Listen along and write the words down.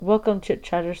Welcome, Chit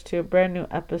Chatters, to a brand new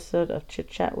episode of Chit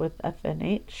Chat with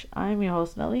FNH. I'm your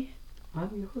host, Nelly. I'm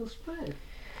your host, Fred.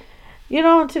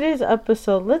 In today's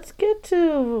episode, let's get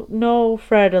to know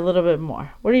Fred a little bit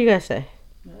more. What do you guys say?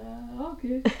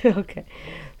 Okay. Okay.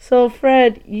 So,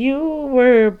 Fred, you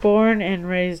were born and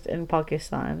raised in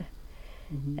Pakistan.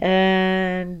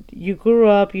 And you grew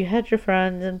up, you had your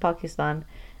friends in Pakistan.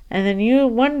 And then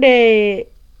one day,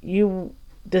 you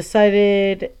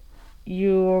decided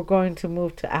you were going to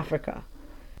move to Africa.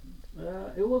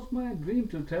 It was my dream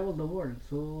to travel the world,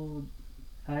 so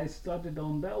I started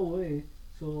on that way.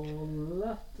 So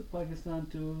left Pakistan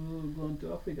to go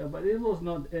into Africa, but it was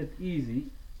not that easy.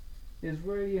 It's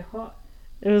very hard.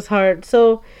 It was hard.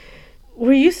 So,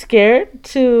 were you scared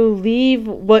to leave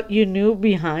what you knew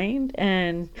behind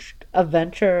and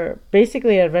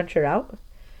basically adventure out?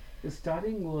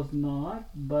 Starting was not,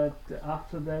 but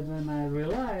after that, when I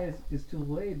realized it's too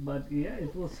late. But yeah,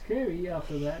 it was scary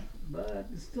after that, but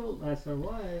still I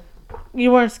survived.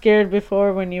 You weren't scared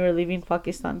before when you were leaving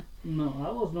Pakistan? No, I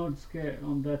was not scared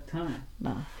on that time.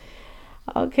 No.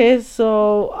 Okay,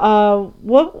 so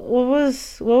what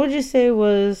would you say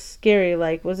was scary?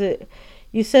 Like, was it?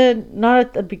 You said not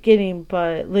at the beginning,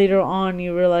 but later on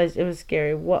you realized it was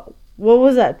scary. What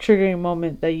was that triggering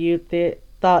moment that you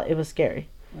thought it was scary?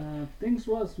 Things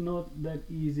was not that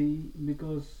easy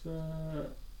because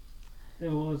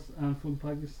it was I'm from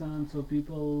Pakistan, so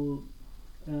people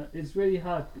it's very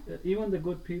hard. Even the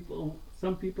good people,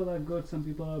 some people are good, some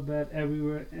people are bad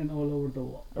everywhere and all over the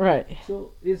world. Right.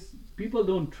 So it's people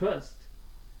don't trust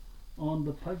on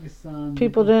the Pakistan.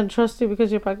 People didn't trust you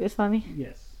because you're Pakistani?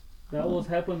 Yes, that was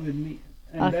happened with me,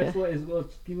 and Okay. that's why it was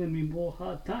giving me more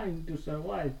hard time to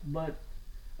survive. But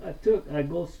I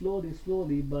go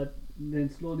slowly, but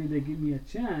then slowly they give me a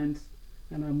chance,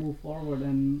 and I move forward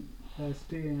and I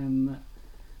stay and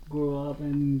grow up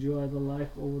and enjoy the life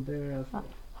over there as well.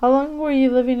 How long were you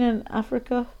living in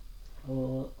Africa?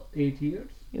 8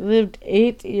 years. You lived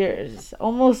 8 years,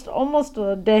 almost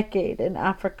a decade in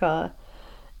Africa,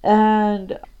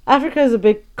 and Africa is a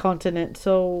big continent.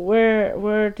 So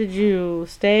where did you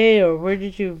stay or where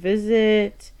did you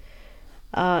visit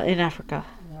in Africa?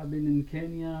 I've been in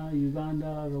Kenya,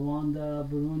 Uganda, Rwanda,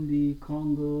 Burundi,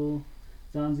 Congo,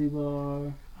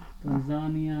 Zanzibar,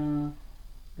 Tanzania,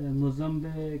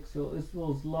 Mozambique. So it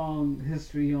was long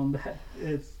history on that.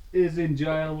 It's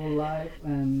enjoyable life,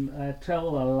 and I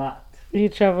travel a lot. You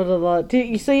traveled a lot. So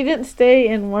you didn't stay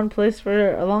in one place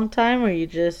for a long time, or you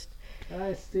just?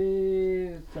 I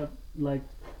stayed like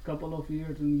couple of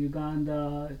years in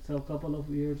Uganda. It's a couple of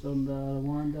years on the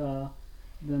Rwanda.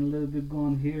 Then a little bit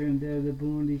gone here and there, the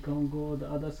Burundi, Congo. The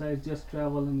other side just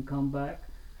travel and come back,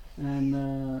 and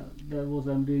that was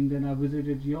I'm doing. Then I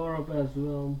visited Europe as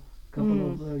well.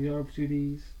 Couple of Europe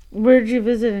cities. Where did you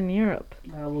visit in Europe?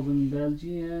 I was in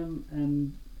Belgium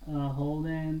and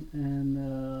Holland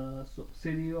and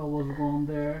city. I was gone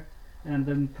there, and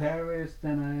then Paris.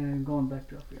 Then I gone back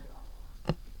to Africa.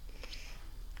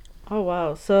 Oh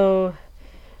wow! So,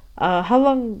 how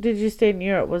long did you stay in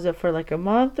Europe? Was it for like a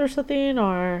month or something,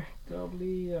 or?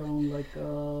 Probably around like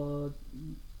a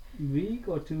week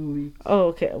or 2 weeks. Oh,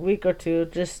 okay, a week or two.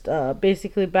 Just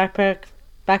basically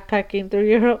backpacking through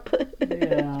Europe.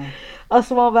 Yeah. A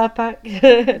small backpack.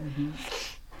 Mm-hmm.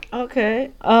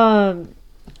 Okay.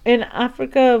 In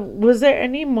Africa, was there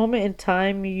any moment in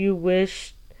time you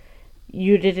wish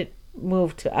you didn't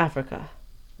move to Africa?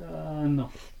 No.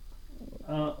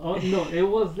 No, it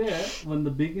was there when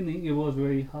the beginning. It was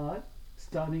very hard.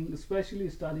 Especially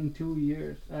starting 2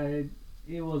 years,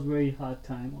 it was very hard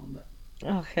time on that.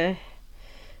 Okay.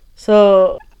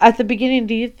 So, at the beginning,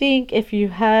 do you think if you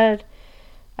had,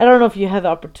 I don't know if you had the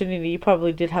opportunity, you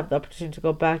probably did have the opportunity to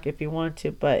go back if you wanted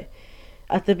to, but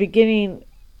at the beginning,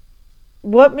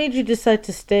 what made you decide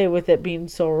to stay with it being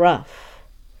so rough?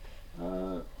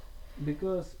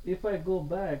 Because if I go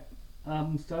back,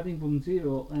 I'm starting from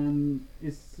zero, and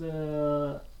it's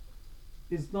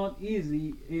not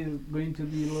easy. It's going to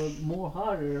be a little more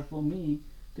harder for me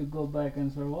to go back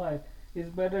and survive.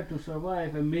 It's better to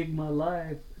survive and make my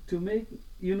life to make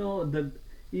the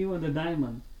even the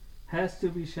diamond has to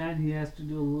be shiny. He has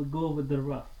to go with the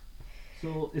rough,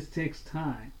 so it takes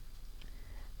time.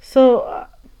 So,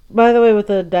 by the way, with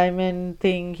the diamond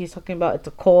thing, he's talking about it's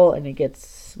a coal and it gets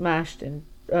smashed and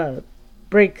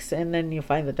breaks, and then you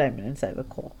find the diamond inside the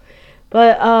coal.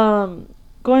 But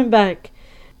going back,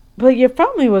 but your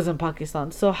family was in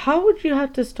Pakistan, so how would you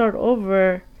have to start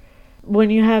over when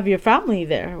you have your family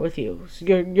there with you? So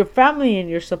your family and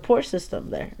your support system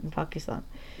there in Pakistan.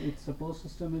 Its support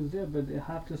system is there, but I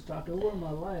have to start over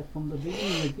my life from the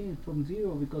beginning again, from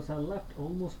zero, because I left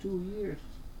almost 2 years.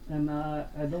 and I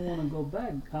don't want to go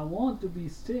back. I want to be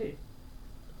stay.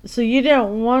 So you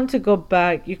didn't want to go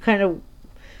back. You kind of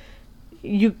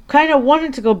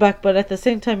wanted to go back, but at the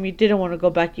same time you didn't want to go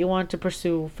back. You want to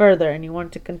pursue further, and you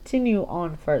want to continue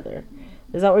on further.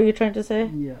 Is that what you're trying to say?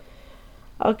 Yeah.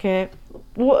 Okay.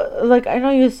 Like I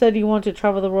know you said you want to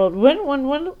travel the world.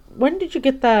 When did you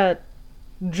get that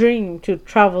dream to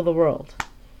travel the world?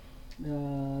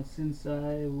 Since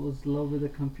I was in love with the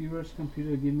computers,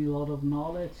 computer give me a lot of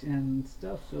knowledge and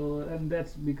stuff. So and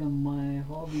that's become my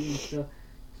hobby and stuff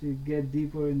to get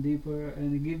deeper and deeper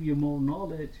and give you more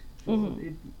knowledge. So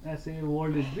I say the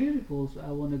world is beautiful, so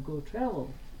I want to go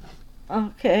travel.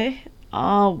 Okay.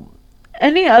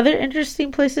 Any other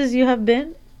interesting places you have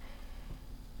been?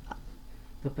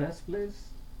 The best place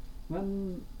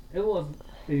when it was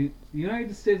the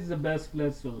United States is the best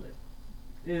place to live.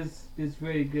 Is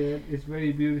very good. It's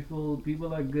very beautiful.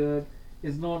 People are good.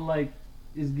 It's not like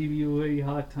it's give you a very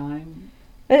hard time.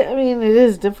 I mean, it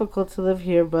is difficult to live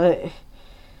here, but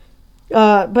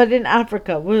in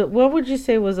Africa, what would you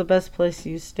say was the best place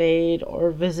you stayed or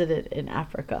visited in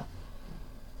Africa?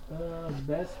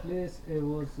 Best place it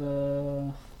was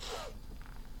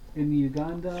in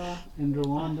Uganda and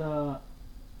Rwanda.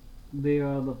 They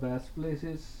are the best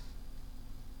places.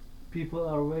 People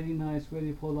are very nice,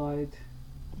 very polite.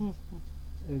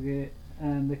 Okay,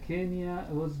 and the Kenya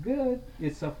was good.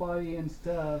 It's safari and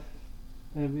stuff,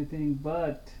 everything,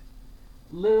 but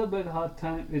little bit hard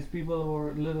time. It's people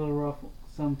were a little rough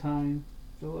sometime.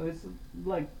 So it's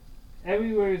like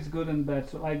everywhere is good and bad.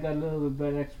 So I got a little bit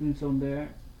bad experience on there.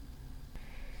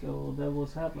 So that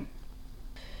was happened.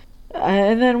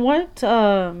 And then what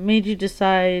made you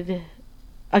decide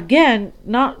again?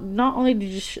 Not only did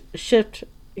you shift,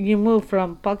 you moved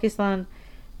from Pakistan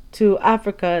to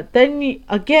Africa. Then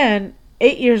again,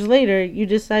 8 years later, you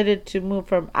decided to move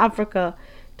from Africa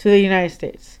to the United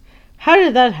States. How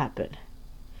did that happen?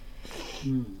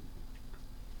 Hmm.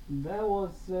 That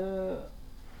was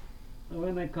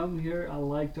when I come here. I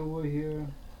liked over here,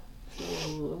 so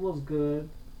it was good.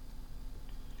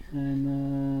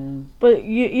 And But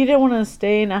you didn't want to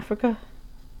stay in Africa.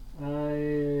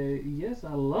 I yes,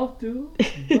 I love to,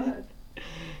 but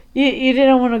You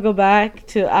didn't want to go back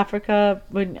to Africa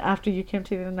when after you came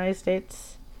to the United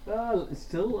States.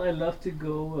 still I love to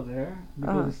go over there Uh-huh.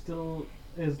 because it's still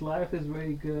his life is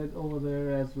very good over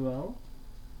there as well.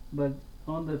 But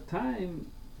on the time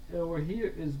over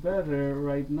here is better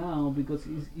right now because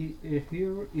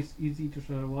here is easy to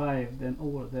survive than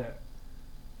over there.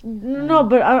 No,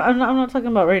 but I'm not talking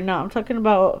about right now. I'm talking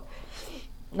about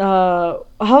how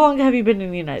long have you been in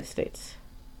the United States?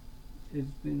 It's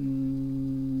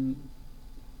been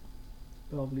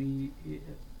probably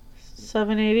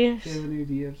 7, 8 years. 7 8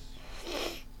 years.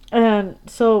 And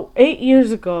so 8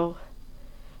 years ago,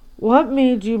 what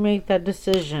made you make that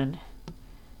decision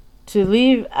to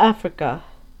leave Africa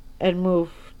and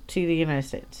move to the United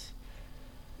States?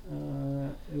 It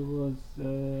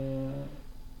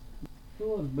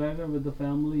was better with the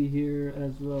family here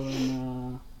as well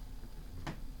and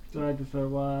try to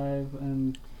survive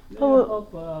and Oh,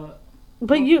 help.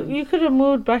 But help you could have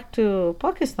moved back to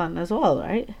Pakistan as well,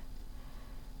 right?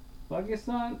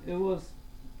 Pakistan. It was,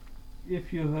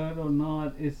 if you heard or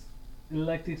not, it's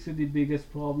electricity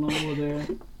biggest problem over there.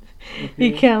 You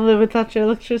Okay. can't live without your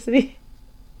electricity.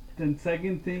 Then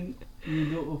second thing,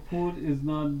 food is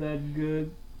not that good.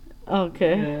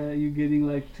 Okay. You're getting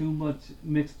like too much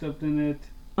mixed up in it.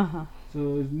 Uh-huh.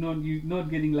 So it's not you not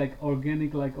getting like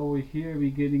organic like over here. We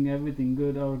getting everything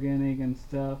good organic and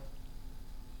stuff.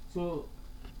 So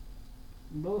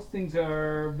those things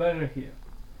are better here.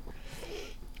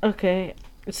 Okay.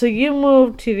 So you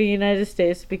moved to the United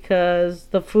States because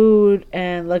the food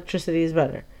and electricity is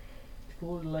better.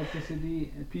 Food,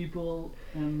 electricity, people,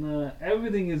 and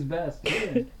everything is best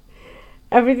here.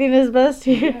 Everything is best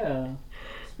here. Yeah,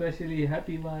 especially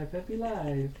happy life, happy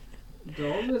life. It's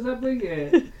always a big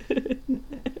it.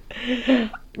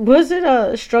 Was it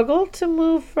a struggle to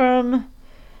move from?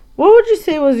 What would you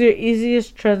say was your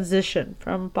easiest transition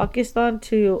from Pakistan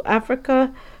to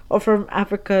Africa or from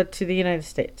Africa to the United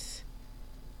States?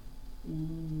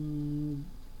 Mm,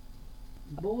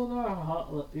 both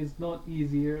are is not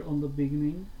easier on the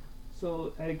beginning,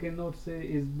 so I cannot say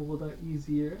is both are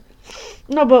easier.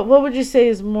 No, but what would you say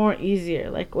is more easier?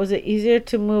 Like, was it easier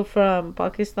to move from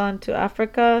Pakistan to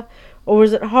Africa, or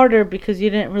was it harder because you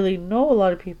didn't really know a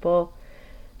lot of people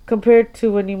compared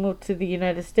to when you moved to the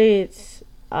United States?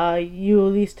 You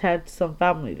at least had some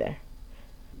family there.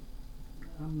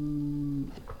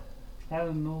 Um, I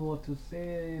don't know what to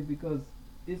say because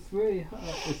it's very hard.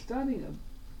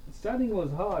 Starting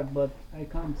was hard, but I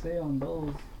can't say on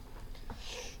those.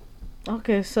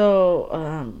 Okay,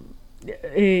 so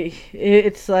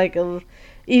it's like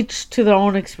each to their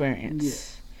own Yes.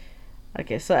 experience.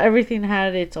 Okay, so everything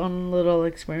had its own little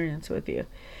experience with you.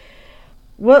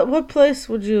 What place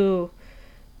would you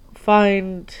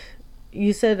find?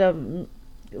 You said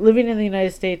living in the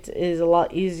United States is a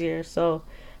lot easier. So,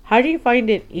 how do you find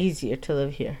it easier to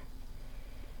live here?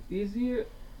 Easier.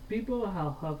 People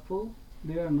are helpful.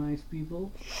 They are nice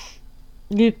people.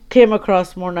 You came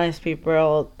across more nice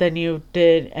people than you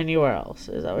did anywhere else.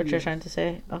 Is that what you're Yes. trying to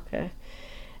say? Okay.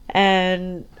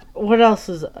 And what else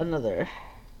is another?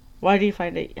 Why do you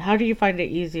find it? How do you find it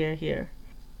easier here?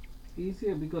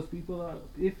 Easier because people are.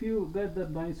 If you get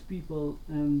that nice people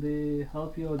and they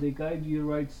help you or they guide you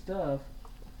right stuff,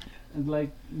 and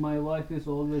like my wife is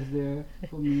always there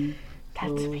for me,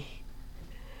 That's so me.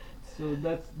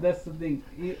 that's the thing.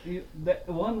 That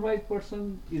one right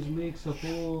person is makes a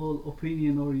whole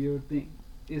opinion or your thing.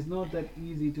 It's not that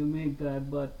easy to make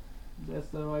that, but that's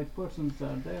the right persons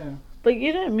are there. But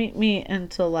you didn't meet me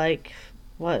until like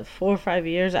what 4 or 5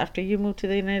 years after you moved to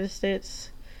the United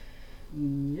States.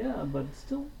 Yeah, but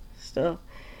still, Still,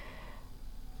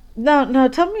 no.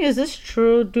 Tell me, is this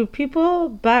true? Do people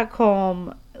back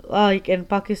home, like in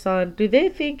Pakistan, do they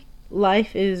think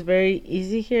life is very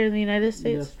easy here in the United that's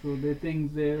States? true. They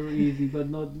think they're easy, but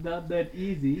not that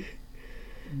easy.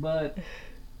 But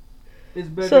it's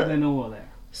better So, than over there.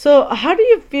 so how do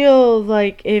you feel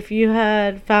like if you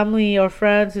had family or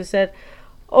friends who said,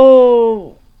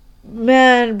 "Oh,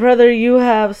 man, brother, you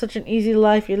have such an easy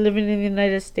life. You're living in the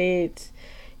United States.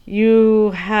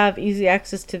 You have easy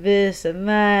access to this and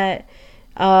that.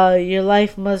 Your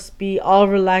life must be all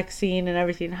relaxing and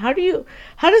everything." How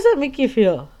does that make you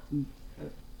feel? Uh,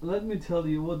 Let me tell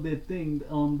you what they think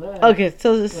on that. Okay,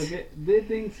 so this, Okay, they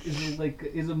think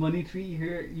is a money tree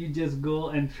here. You just go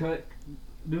and try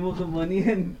remove the money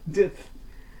and just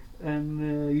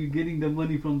you're getting the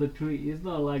money from the tree. It's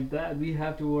not like that. We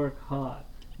have to work hard.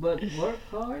 But work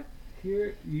hard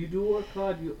here. You do work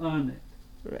hard. You earn it.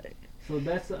 right. So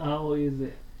that's how is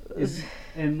it. Is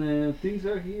and things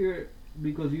are here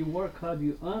because you work hard.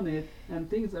 You earn it, and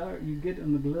things are you get a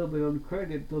little bit on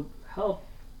credit to help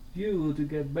you to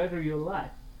get better your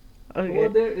life. Over Okay.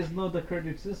 there is not the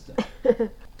credit system.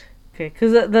 Okay,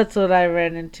 because that's what I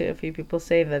ran into. A few people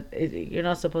saying that you're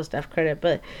not supposed to have credit,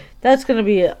 but that's going to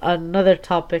be another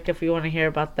topic if you want to hear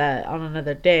about that on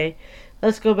another day.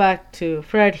 Let's go back to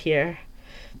Fred here.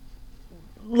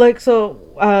 Like,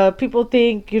 so, people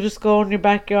think you just go in your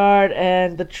backyard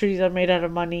and the trees are made out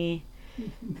of money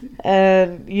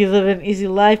and you live an easy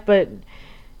life, but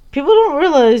people don't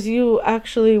realize you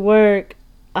actually work.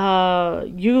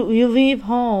 You leave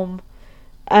home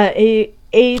at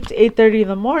 8:30 in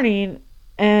the morning,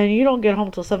 and you don't get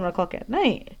home till 7 o'clock at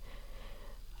night.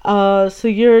 So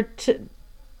you're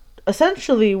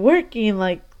essentially working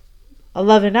like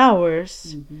 11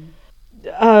 hours. Hmm.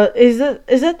 Is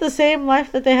it the same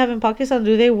life that they have in Pakistan?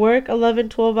 Do they work 11,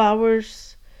 12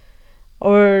 hours,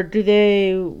 or do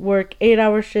they work 8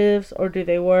 hour shifts, or do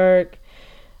they work,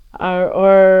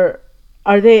 or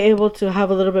are they able to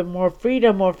have a little bit more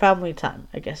freedom, more family time?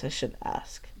 I guess I should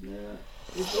ask. Yeah,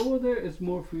 it's over there. It's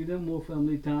more freedom, more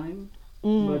family time.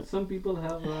 Mm. But some people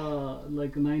have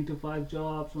like 9 to 5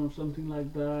 jobs or something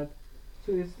like that.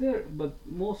 So it's there. But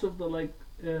most of the like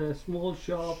small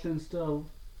shops and stuff,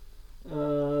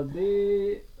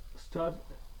 they start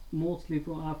mostly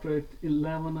from after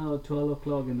 11 or 12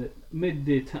 o'clock in the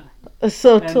midday time.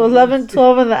 So to And 11,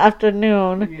 12 in the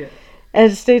afternoon, yes,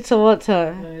 and stay till what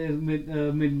time? it's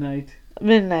midnight.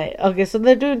 Midnight. Okay, so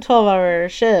they're doing 12-hour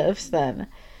shifts then.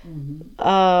 Hmm.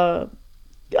 Uh,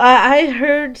 I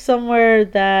heard somewhere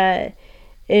that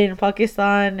in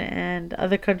Pakistan and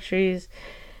other countries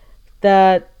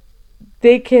that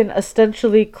they can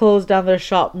essentially close down their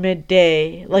shop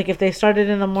midday. Like if they started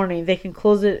in the morning, they can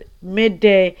close it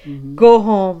midday, Hmm. go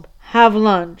home, have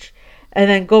lunch, and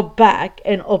then go back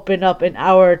and open up an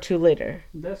hour or two later.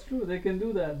 That's true. They can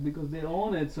do that because they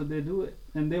own it, so they do it,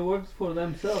 and they work for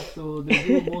themselves, so they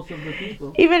do most of the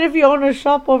people. Even if you own a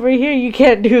shop over here, you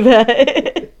can't do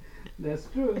that. That's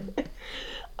true.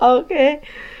 Okay.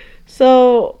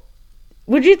 So,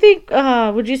 would you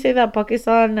say that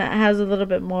Pakistan has a little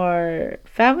bit more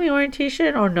family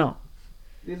orientation or no?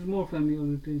 It's more family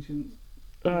orientation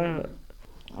over Uh,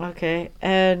 there. okay.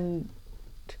 And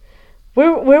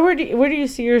where do you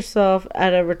see yourself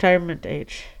at a retirement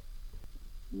age?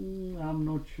 I'm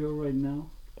not sure right now.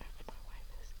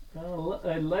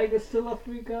 I like still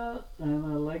Africa and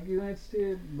I like United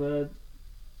States, but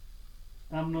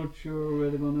I'm not sure where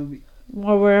they're gonna be.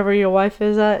 Or wherever your wife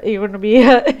is at, you're gonna be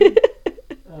at.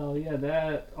 Oh yeah,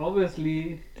 that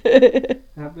obviously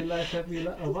Happy life, wife.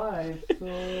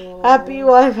 Happy So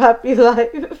wife, happy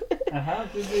life. I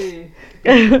have to be.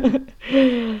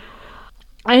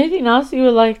 Anything else you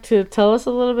would like to tell us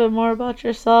a little bit more about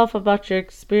yourself, about your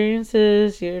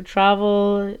experiences, your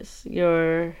travels,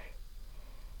 your...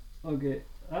 Okay,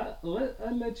 I'll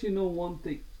let you know one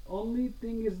thing. Only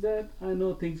thing is that I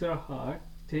know things are hard,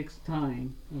 takes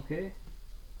time, okay?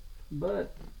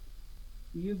 But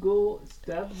you go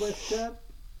step by step,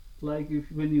 like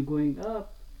if when you're going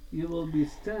up, you will be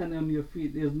stand on your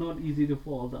feet. It's not easy to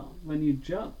fall down. When you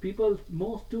jump,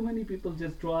 too many people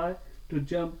just try to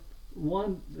jump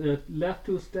one left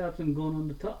two steps and go on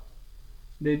the top.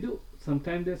 They do.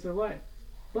 Sometimes they survive.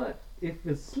 But if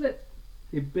it slip,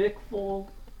 a big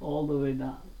fall all the way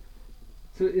down.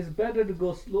 So it's better to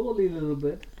go slowly a little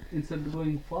bit instead of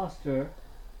going faster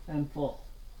and fall.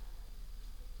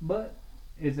 But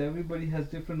as everybody has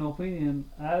different opinion,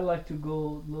 I like to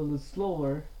go a little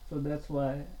slower, so that's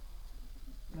why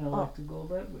I Oh, like to go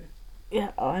that way.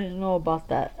 yeah, I know about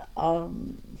that.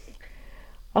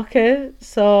 Okay,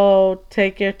 so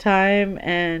take your time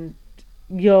and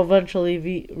you'll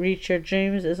eventually reach your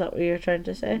dreams. Is that what you're trying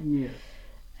to say? Yes.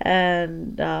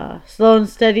 And slow and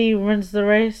steady wins the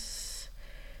race.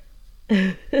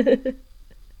 If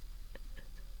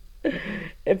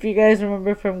you guys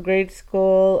remember from grade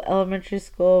school, elementary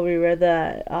school, we read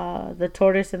that the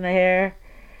tortoise and the hare,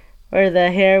 where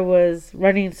the hare was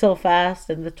running so fast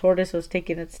and the tortoise was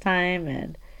taking its time,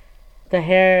 and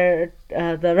the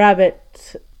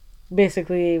rabbit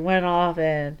basically went off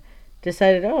and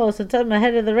decided, oh, since I'm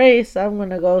ahead of the race, I'm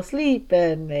gonna go sleep,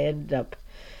 and they ended up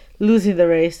losing the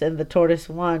race, and the tortoise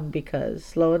won because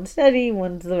slow and steady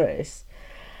wins the race.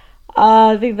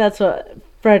 I think that's what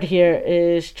Fred here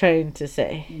is trying to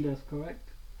say. That's correct.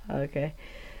 Okay.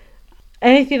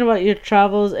 Anything about your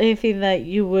travels? Anything that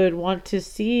you would want to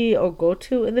see or go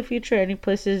to in the future? Any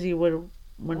places you would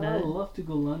want I to? love to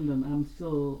go London. I'm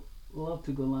still love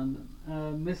to go London.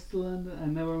 Missed London. I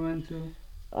never went to.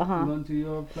 Gone to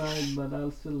Europe side, but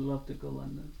I'll still love to go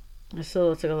London. I still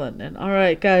love to go to London. All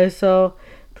right, guys. So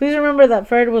please remember that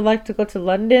Fred would like to go to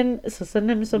London. So send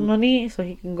him some money so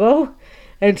he can go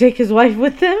and take his wife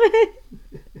with him.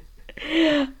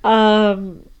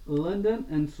 London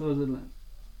and Switzerland.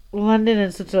 London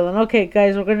and Switzerland. Okay,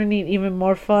 guys, we're gonna need even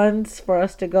more funds for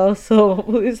us to go. So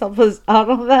please help us out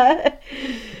on that.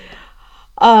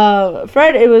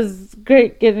 Fred, it was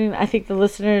great getting. I think the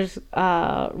listeners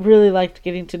really liked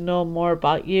getting to know more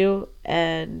about you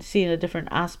and seeing a different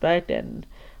aspect and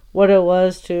what it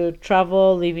was to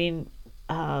travel, leaving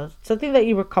something that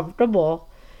you were comfortable,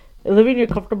 living your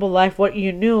comfortable life, what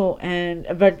you knew, and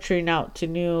venturing out to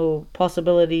new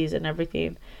possibilities and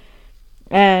everything.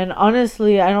 And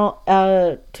honestly, I don't.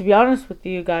 To be honest with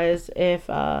you guys, if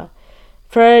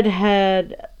Fred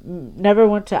had never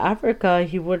went to Africa,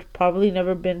 he would probably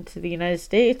never been to the United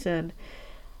States, and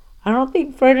I don't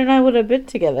think Fred and I would have been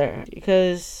together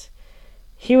because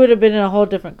he would have been in a whole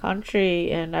different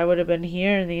country and I would have been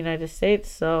here in the United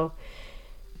States. So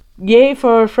yay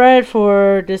for Fred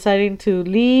for deciding to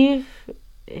leave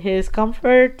his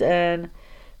comfort and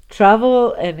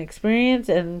travel and experience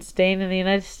and staying in the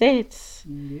United States.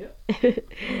 Yep.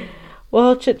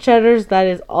 Well, chit chatters, that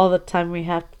is all the time we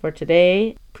have for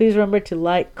today. Please remember to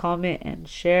like, comment, and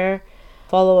share.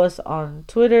 Follow us on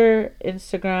Twitter,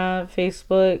 Instagram,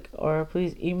 Facebook, or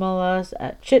please email us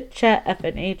at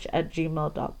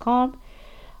chitchatfnh@gmail.com.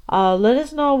 Let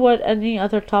us know what any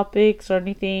other topics or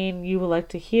anything you would like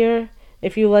to hear.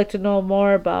 If you would like to know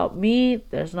more about me,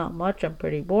 there's not much. I'm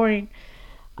pretty boring.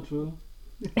 True.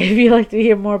 If you'd like to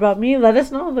hear more about me, let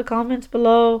us know in the comments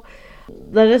below.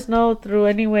 Let us know through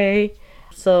any way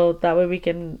so that way we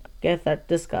can get that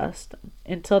discussed.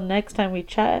 Until next time we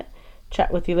chat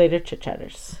with you later, chit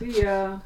chatters. See ya.